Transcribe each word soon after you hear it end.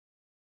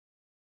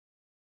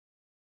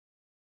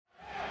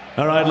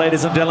All right,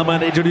 ladies and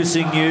gentlemen,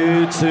 introducing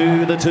you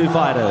to the two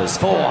fighters.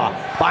 4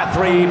 by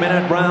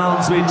 3-minute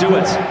rounds. We do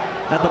it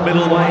at the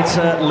middleweight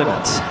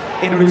limit.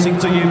 Introducing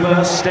to you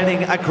first,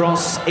 standing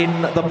across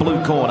in the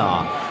blue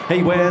corner.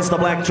 He wears the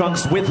black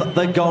trunks with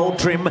the gold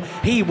trim.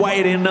 He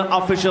weighed in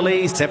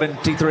officially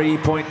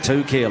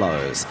 73.2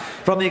 kilos.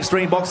 From the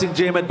Extreme Boxing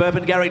Gym at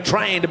Brisbane,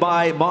 trained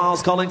by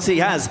Miles Collins, he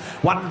has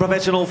one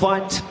professional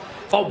fight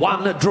for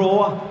one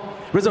draw.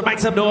 Brisbane, make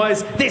some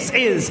noise. This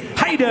is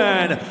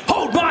Hayden,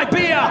 hold my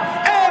beer,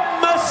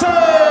 Emmerson!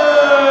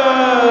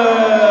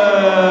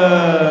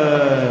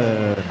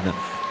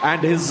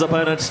 And his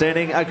opponent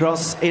standing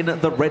across in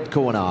the red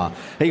corner.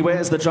 He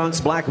wears the trunks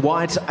black,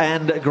 white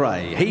and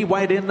grey. He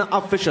weighed in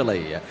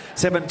officially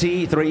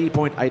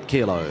 73.8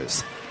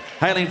 kilos.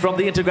 Hailing from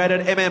the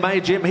integrated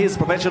MMA gym, his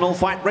professional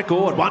fight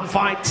record, one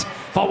fight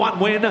for one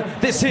win.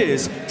 This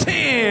is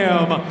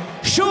Tim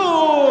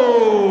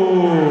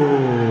Schultz.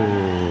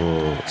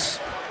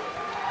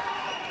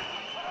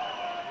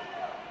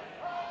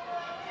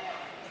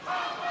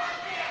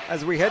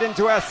 As we head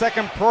into our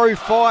second pro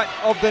fight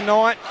of the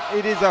night,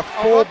 it is a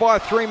 4 by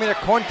 3-minute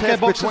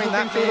contest between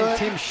that man,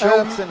 Tim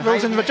Schultz, and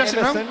Hayden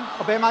Emmerson.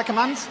 Obey my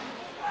commands.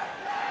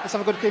 Let's have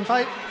a good clean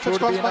fight. Sure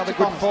to be another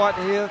good fight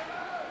here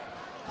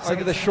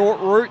over the short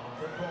route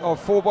of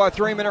 4 by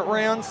 3-minute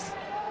rounds.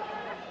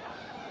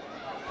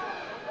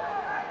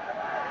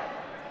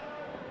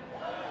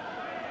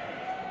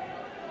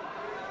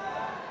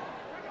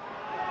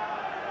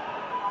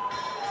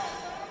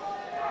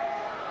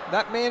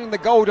 That man in the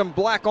gold and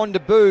black on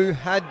debut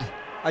had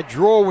a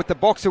draw with the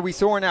boxer we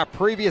saw in our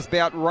previous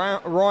bout,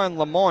 Ryan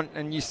Lamont,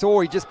 and you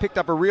saw he just picked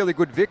up a really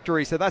good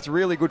victory, so that's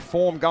really good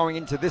form going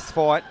into this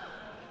fight.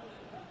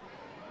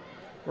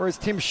 Whereas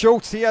Tim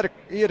Schultz, he had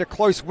a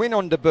close win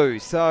on debut,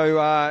 so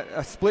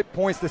a split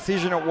points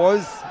decision it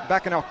was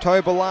back in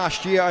October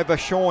last year over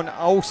Sean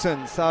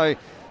Olsen, so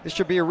this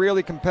should be a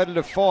really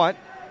competitive fight.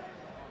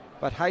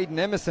 But Hayden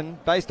Emmerson,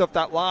 based off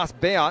that last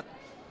bout,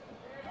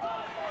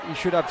 he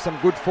should have some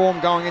good form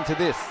going into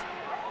this.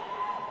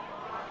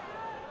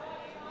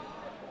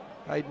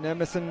 Hayden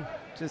Emmerson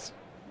just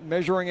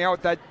measuring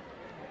out that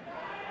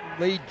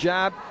lead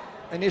jab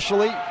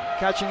initially,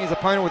 catching his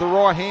opponent with a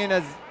right hand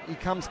as he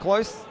comes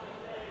close.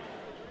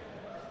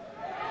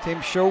 Tim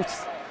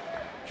Schultz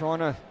trying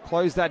to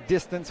close that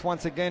distance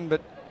once again,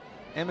 but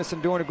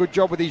Emmerson doing a good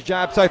job with his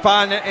jab so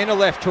far, and a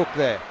left hook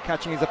there,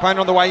 catching his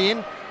opponent on the way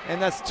in,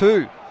 and that's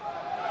 2.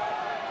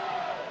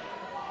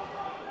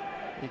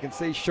 You can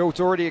see Schultz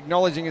already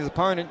acknowledging his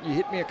opponent. You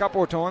hit me a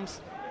couple of times.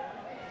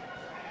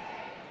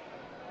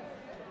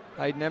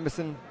 Hayden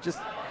Emmerson just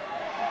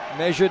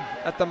measured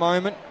at the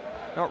moment,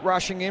 not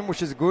rushing in,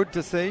 which is good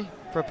to see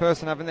for a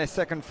person having their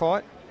second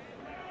fight.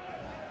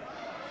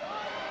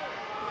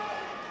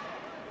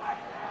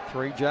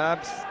 3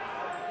 jabs.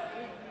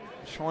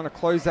 Trying to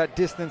close that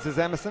distance as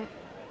Emmerson.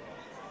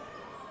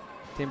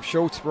 Tim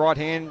Schultz, right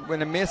hand,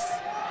 went a miss.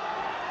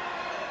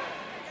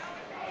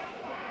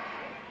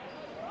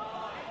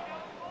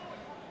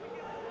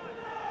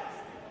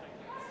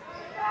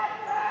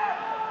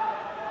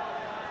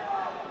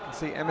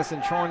 See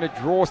Emmerson trying to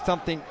draw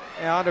something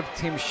out of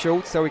Tim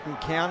Schultz so he can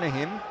counter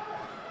him.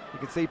 You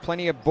can see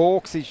plenty of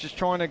balks. He's just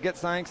trying to get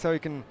something so he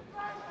can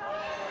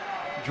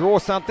draw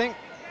something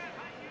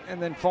and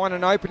then find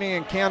an opening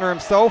and counter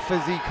himself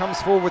as he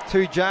comes forward with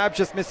 2 jabs,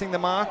 just missing the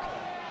mark.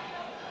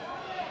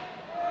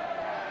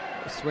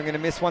 A swing and a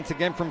miss once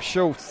again from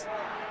Schultz.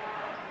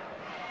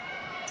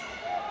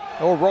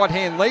 Oh, right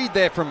hand lead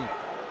there from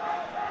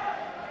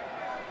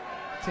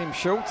Tim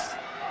Schultz.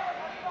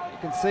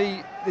 You can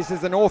see this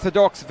is an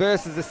orthodox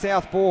versus a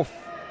southpaw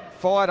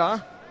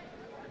fighter.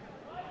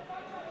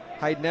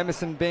 Hayden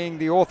Emmerson being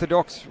the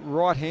orthodox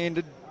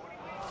right-handed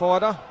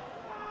fighter,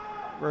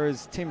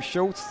 whereas Tim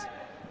Schultz,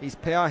 his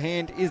power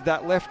hand is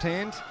that left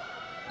hand.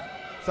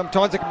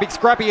 Sometimes it can be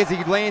scrappy as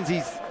he lands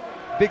his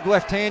big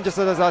left hand just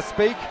as I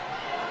speak.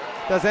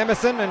 Does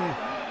Emmerson, and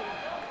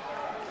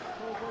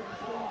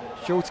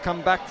Schultz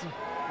come back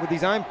with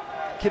his own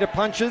kit of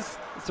punches.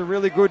 It's a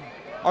really good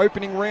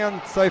opening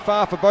round so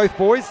far for both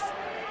boys.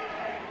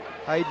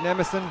 Hayden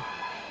Emmerson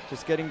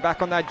just getting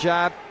back on that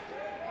jab.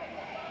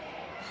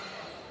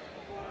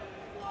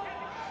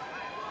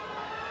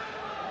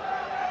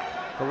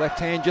 The left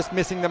hand just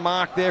missing the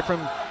mark there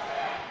from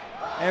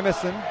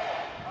Emmerson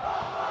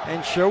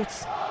and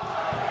Schultz.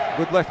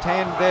 Good left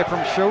hand there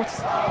from Schultz.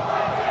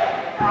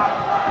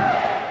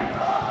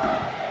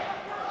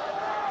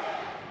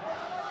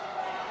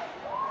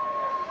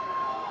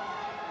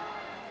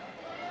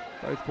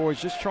 Both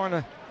boys just trying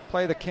to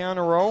play the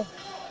counter roll.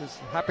 Just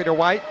happy to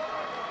wait.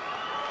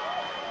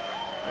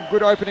 A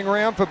good opening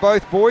round for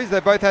both boys. They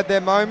both had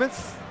their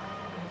moments.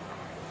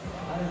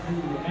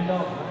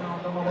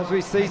 As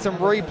we see some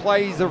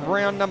replays of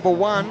round number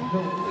 1, it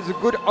was a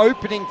good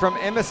opening from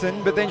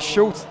Emmerson, but then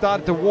Schultz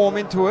started to warm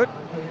into it.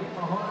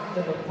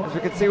 As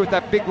we can see with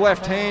that big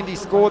left hand he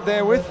scored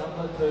there with.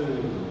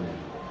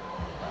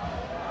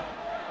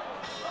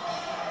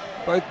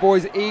 Both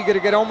boys eager to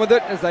get on with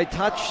it as they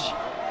touch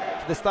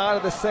for the start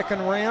of the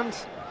second round.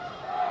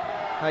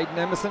 Hayden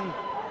Emmerson.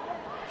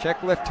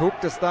 Check left hook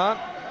to start.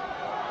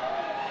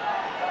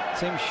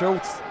 Tim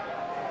Schultz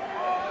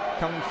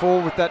coming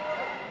forward with that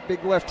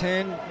big left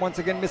hand, once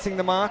again missing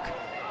the mark.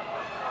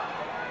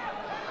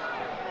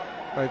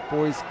 Both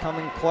boys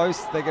coming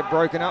close. They get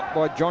broken up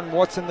by John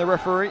Watson, the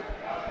referee.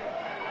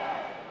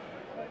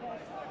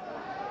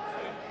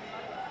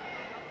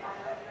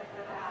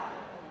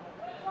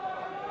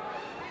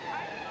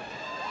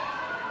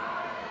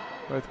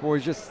 Both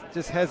boys just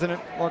hesitant,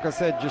 like I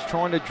said, just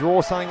trying to draw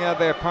something out of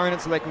their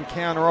opponent so they can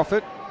counter off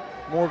it.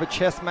 More of a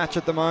chess match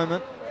at the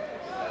moment.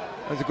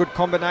 There's a good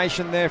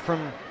combination there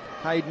from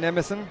Hayden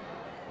Emmerson.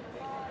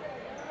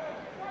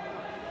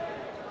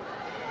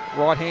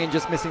 Right hand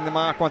just missing the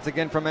mark once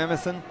again from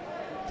Emmerson.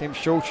 Tim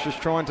Schultz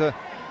just trying to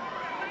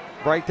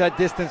break that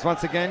distance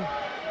once again.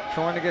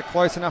 Trying to get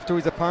close enough to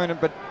his opponent,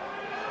 but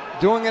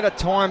doing it at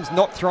times,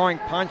 not throwing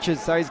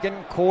punches, so he's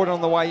getting caught on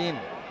the way in.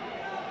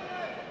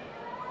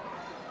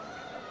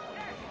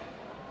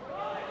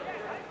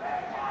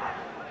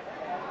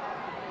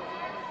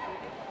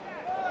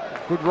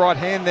 Good right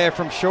hand there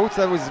from Schultz.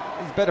 That was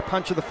his better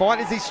punch of the fight.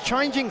 As he's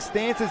changing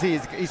stances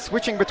here, he's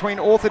switching between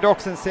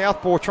orthodox and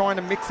southpaw, trying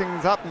to mix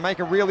things up and make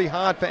it really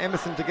hard for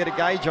Emmerson to get a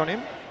gauge on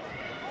him.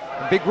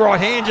 A big right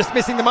hand just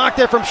missing the mark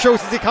there from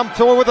Schultz as he comes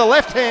forward with a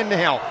left hand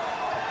now.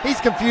 He's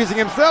confusing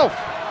himself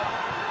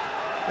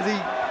as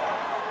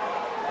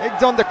he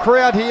eggs on the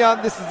crowd here.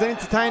 This is an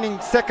entertaining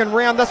second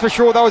round, that's for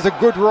sure. That was a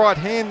good right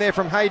hand there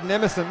from Hayden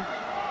Emmerson,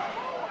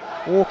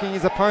 walking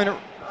his opponent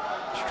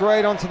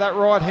straight onto that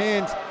right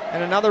hand.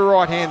 And another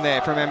right hand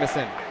there from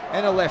Emmerson.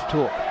 And a left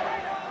hook.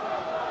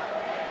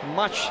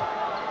 Much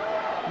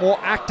more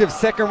active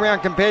second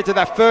round compared to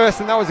that first.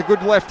 And that was a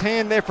good left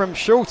hand there from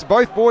Schultz.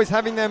 Both boys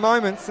having their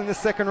moments in the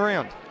second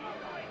round.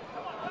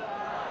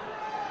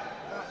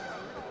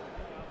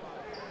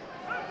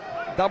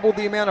 Double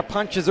the amount of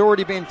punches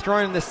already been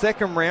thrown in the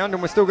second round.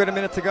 And we've still got a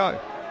minute to go.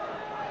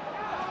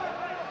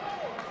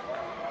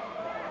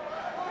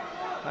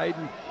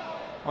 Hayden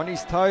on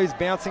his toes,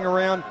 bouncing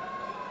around,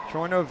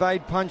 trying to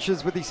evade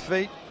punches with his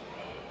feet.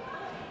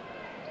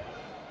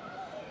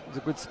 There's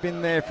a good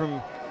spin there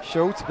from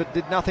Schultz, but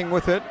did nothing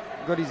with it.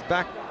 Got his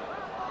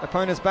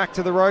opponent's back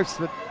to the ropes,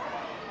 but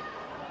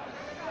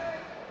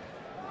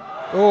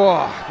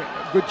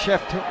good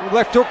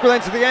left hook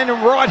went to the end,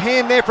 and right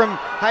hand there from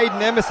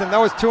Hayden Emmerson. That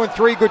was 2 and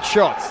 3 good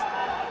shots.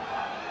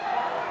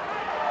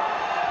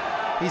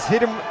 He's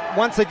hit him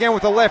once again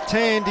with a left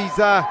hand. He's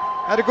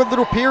had a good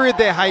little period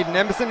there, Hayden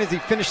Emmerson, as he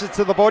finishes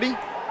to the body.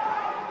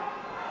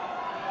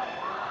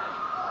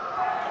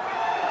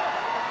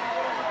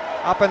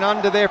 Up and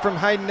under there from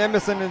Hayden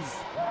Emmerson, as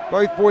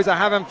both boys are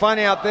having fun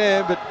out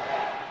there, but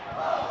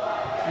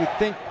you'd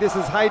think this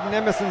is Hayden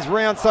Emerson's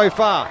round so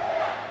far.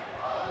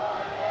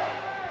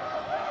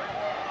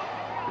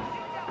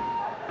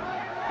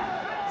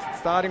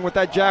 Starting with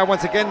that jab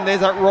once again, and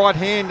there's that right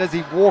hand as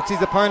he walks his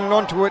opponent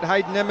onto it,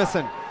 Hayden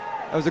Emmerson.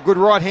 That was a good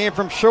right hand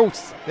from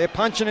Schultz. They're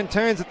punching and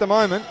turns at the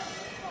moment.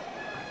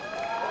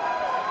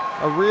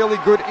 A really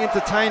good,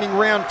 entertaining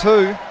round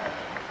two.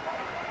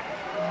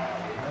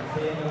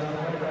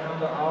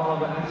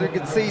 As you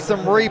can see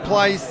some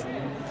replays,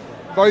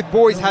 both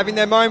boys having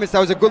their moments. That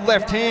was a good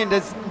left hand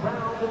as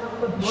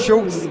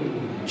Schultz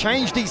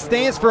changed his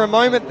stance for a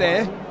moment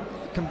there,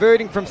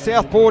 converting from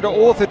southpaw to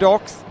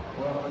orthodox.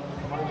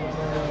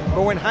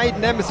 But when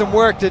Hayden Emmerson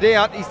worked it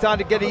out, he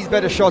started to get his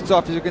better shots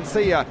off. As you can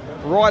see, a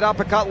right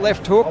uppercut,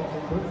 left hook.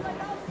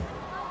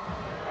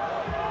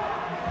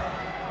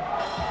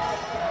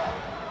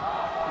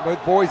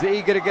 Both boys are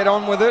eager to get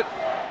on with it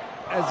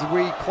as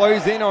we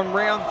close in on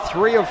round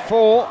 3 of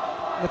 4.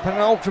 The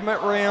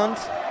penultimate round.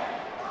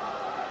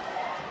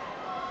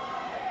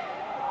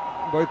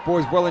 Both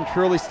boys well and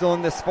truly still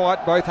in this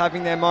fight, both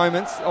having their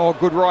moments. Oh,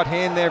 good right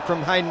hand there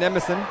from Hayden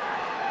Emmerson.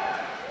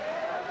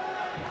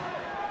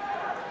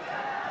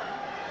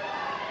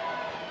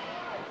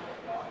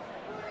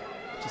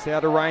 Just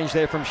out of range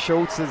there from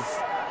Schultz as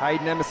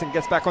Hayden Emmerson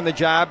gets back on the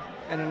jab,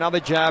 and another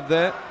jab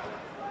there.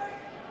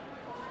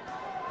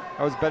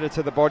 That was better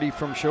to the body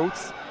from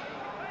Schultz.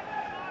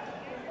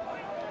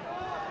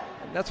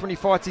 That's when he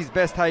fights his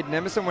best, Hayden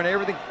Emmerson, when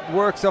everything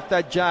works off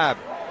that jab.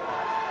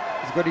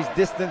 He's got his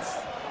distance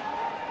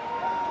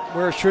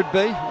where it should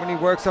be when he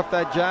works off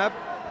that jab.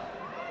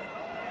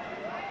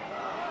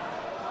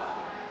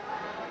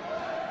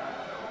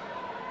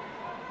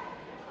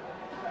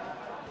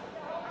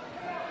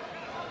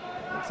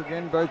 Once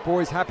again, both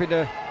boys happy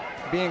to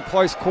be in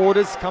close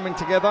quarters, coming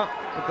together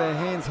with their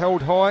hands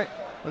held high.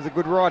 There's a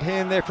good right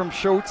hand there from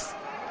Schultz.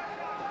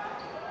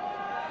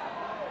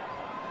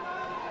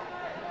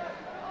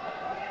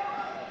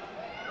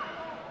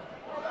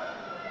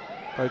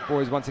 Both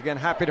boys once again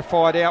happy to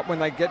fight out when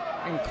they get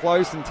in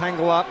close and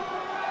tangle up.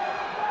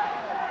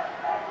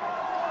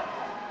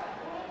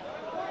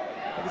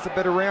 I think it's a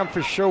better round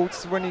for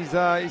Schultz when he's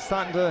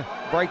starting to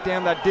break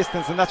down that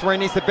distance, and that's where he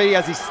needs to be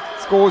as he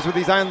scores with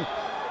his own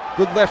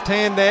good left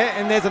hand there.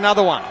 And there's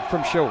another one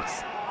from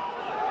Schultz.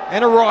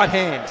 And a right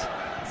hand.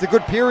 It's a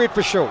good period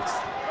for Schultz.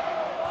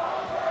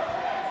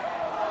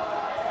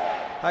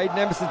 Hayden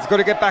Emmerson's got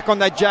to get back on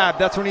that jab.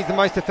 That's when he's the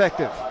most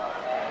effective.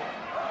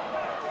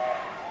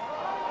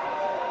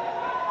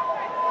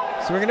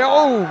 Swinging it.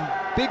 Oh,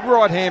 big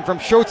right hand from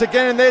Schultz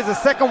again, and there's a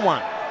second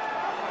one.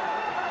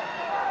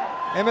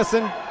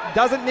 Emmerson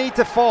doesn't need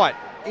to fight.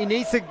 He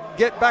needs to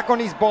get back on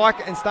his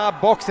bike and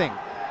start boxing.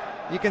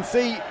 You can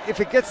see if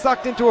it gets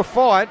sucked into a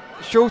fight,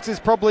 Schultz is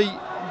probably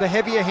the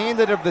heavier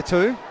handed of the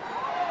two.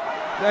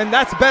 And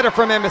that's better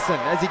from Emmerson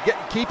as he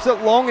keeps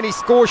it long and he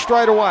scores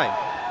straight away.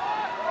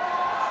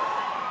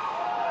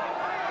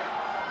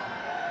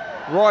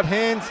 Right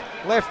hand,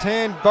 left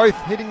hand, both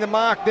hitting the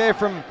mark there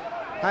from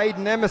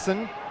Hayden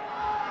Emmerson.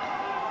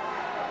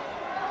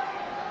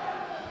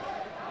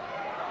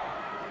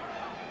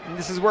 And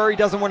this is where he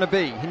doesn't want to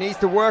be. He needs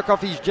to work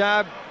off his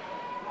jab.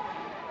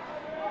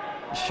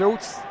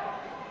 Schultz,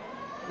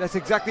 that's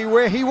exactly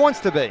where he wants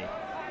to be.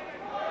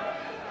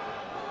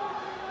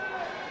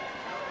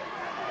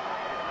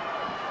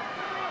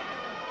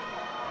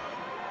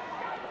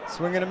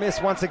 Swing and a miss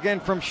once again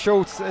from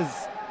Schultz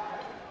as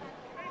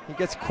he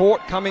gets caught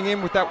coming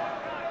in with that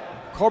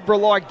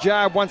cobra-like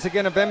jab once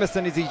again of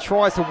Emmerson as he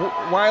tries to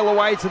wail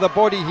away to the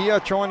body here,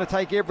 trying to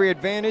take every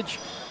advantage.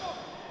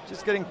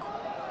 Just getting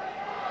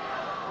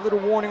a little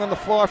warning on the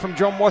fly from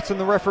John Watson,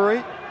 the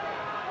referee,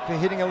 for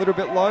hitting a little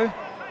bit low.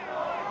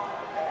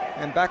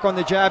 And back on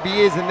the jab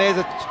he is, and there's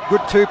a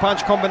good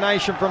two-punch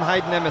combination from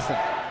Hayden Emmerson.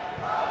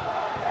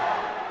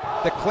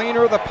 The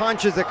cleaner of the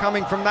punches are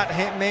coming from that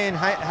man,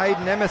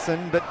 Hayden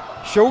Emmerson, but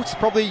Schultz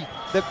probably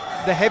the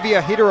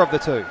heavier hitter of the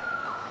two.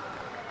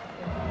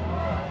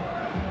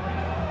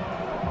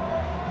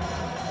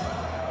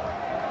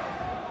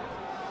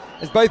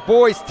 As both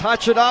boys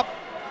touch it up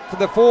for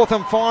the fourth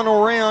and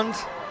final round.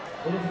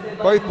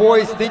 Both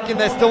boys thinking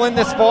they're still in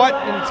this fight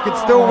and could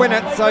still win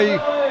it, so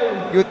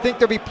you would think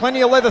there'll be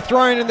plenty of leather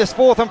thrown in this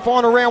fourth and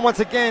final round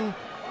once again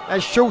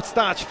as Schultz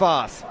starts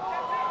fast.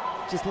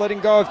 Just letting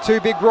go of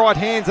two big right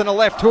hands and a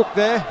left hook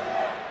there.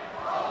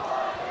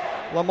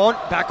 Lamont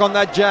back on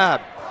that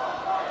jab.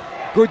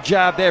 Good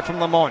jab there from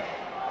Lamont.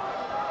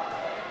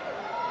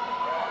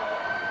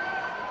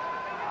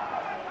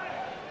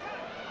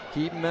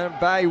 Keep him at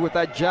bay with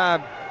that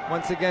jab.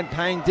 Once again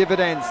paying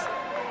dividends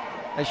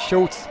as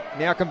Schultz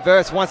now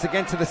converts once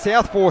again to the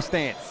southpaw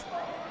stance.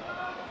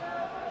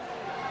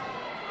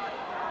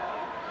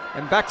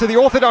 And back to the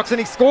orthodox, and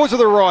he scores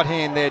with a right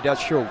hand there, does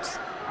Schultz.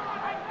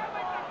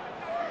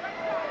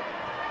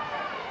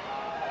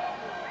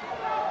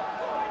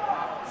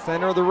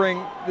 Center of the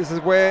ring, this is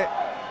where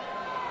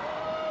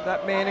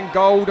that man in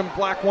gold and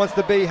black wants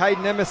to be,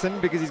 Hayden Emmerson,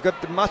 because he's got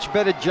the much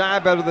better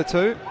jab out of the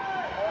two.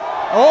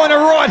 Oh, and a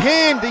right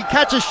hand, he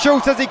catches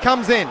Schultz as he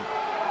comes in.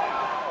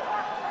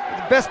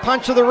 The best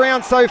punch of the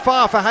round so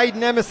far for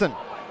Hayden Emmerson.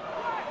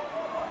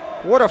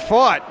 What a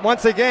fight,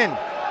 once again.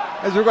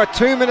 As we've got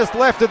 2 minutes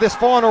left of this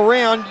final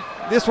round,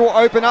 this will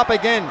open up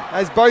again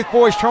as both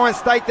boys try and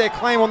stake their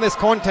claim on this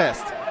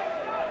contest.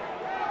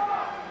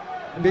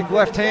 Big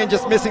left hand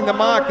just missing the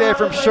mark there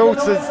from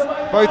Schultz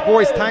as both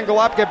boys tangle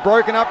up, get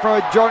broken up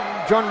from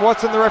John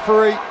Watson, the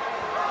referee,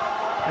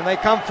 and they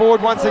come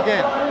forward once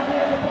again.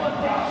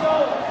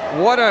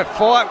 What a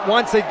fight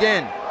once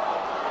again.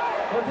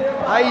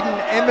 Hayden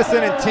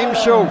Emmerson and Tim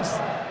Schultz.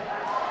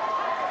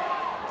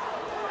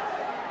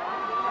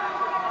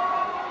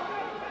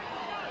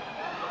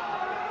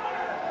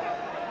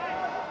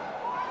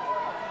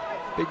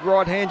 Big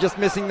right hand just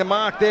missing the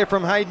mark there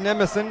from Hayden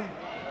Emmerson.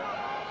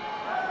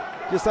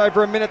 Just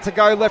over a minute to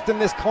go left in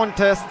this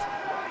contest.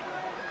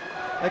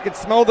 They can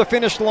smell the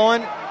finish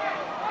line.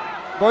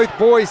 Both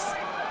boys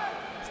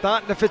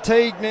starting to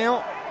fatigue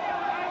now.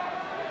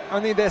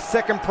 Only their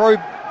second pro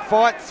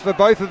fights for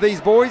both of these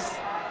boys.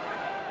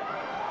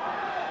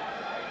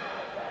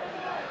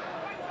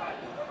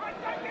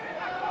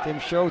 Tim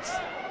Schultz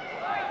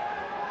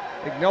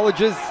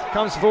acknowledges,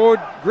 comes forward,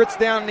 grits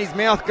down in his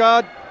mouth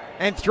guard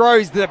and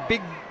throws the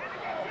big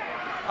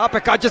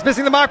uppercut, just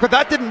missing the mark, but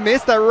that didn't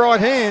miss, that right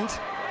hand.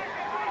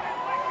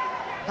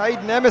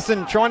 Hayden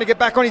Emmerson trying to get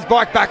back on his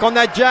bike, back on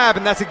that jab,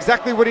 and that's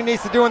exactly what he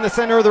needs to do in the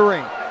center of the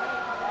ring.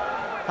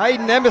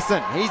 Hayden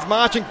Emmerson, he's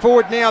marching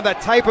forward now.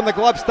 That tape on the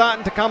glove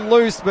starting to come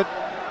loose, but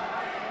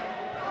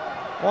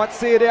might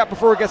see it out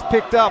before it gets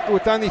picked up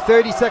with only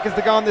 30 seconds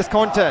to go in this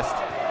contest.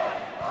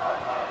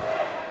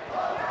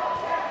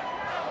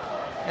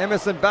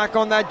 Emmerson back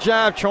on that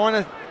jab,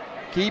 trying to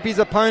keep his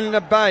opponent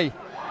at bay,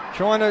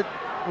 trying to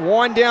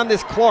wind down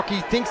this clock. He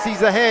thinks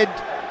he's ahead.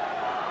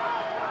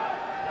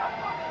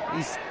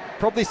 He's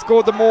probably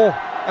scored the more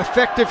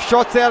effective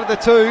shots out of the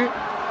two.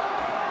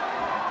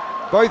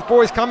 Both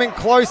boys coming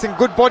close, and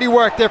good body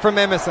work there from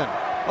Emmerson.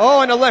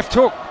 Oh, and a left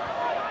hook.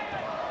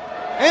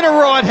 And a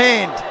right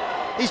hand.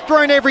 He's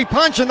thrown every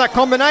punch in that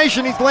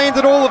combination. He's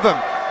landed all of them.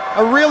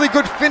 A really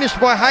good finish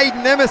by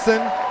Hayden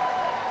Emmerson.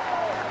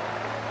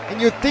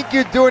 And you'd think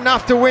you'd do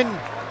enough to win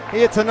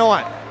here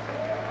tonight.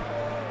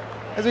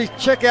 As we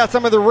check out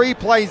some of the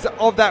replays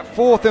of that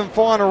fourth and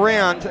final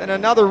round, and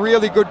another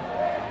really good,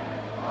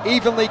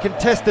 evenly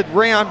contested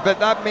round, but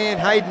that man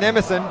Hayden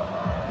Emmerson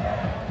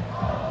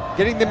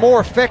getting the more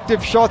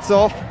effective shots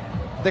off.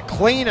 the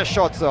cleaner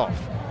shots off.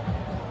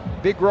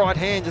 Big right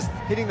hand just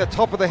hitting the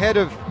top of the head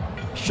of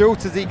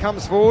Schultz as he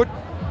comes forward.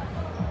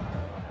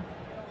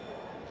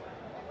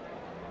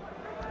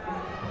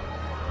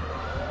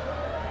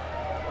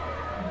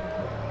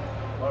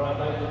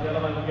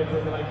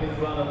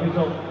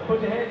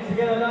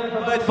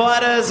 Both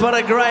fighters, what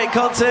a great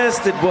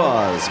contest it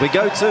was. We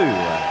go to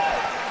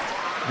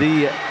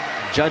the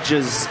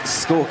judges'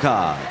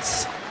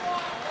 scorecards.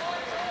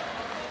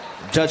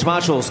 Judge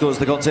Marshall scores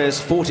the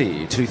contest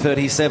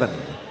 40-37.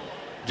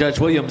 Judge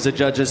Williams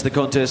adjudges the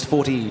contest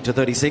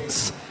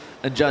 40-36.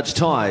 And Judge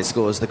Ty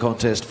scores the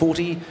contest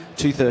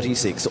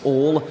 40-36.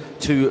 All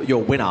to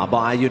your winner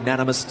by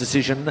unanimous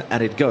decision.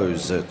 And it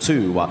goes to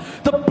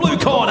the blue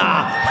corner,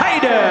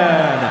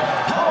 Hayden.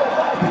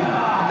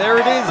 There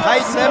it is,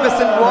 Hayden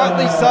Emmerson,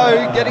 rightly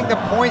so, getting the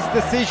points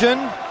decision.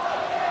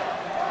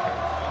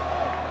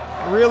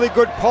 Really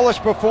good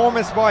polished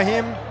performance by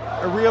him.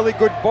 A really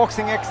good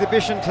boxing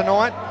exhibition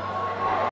tonight.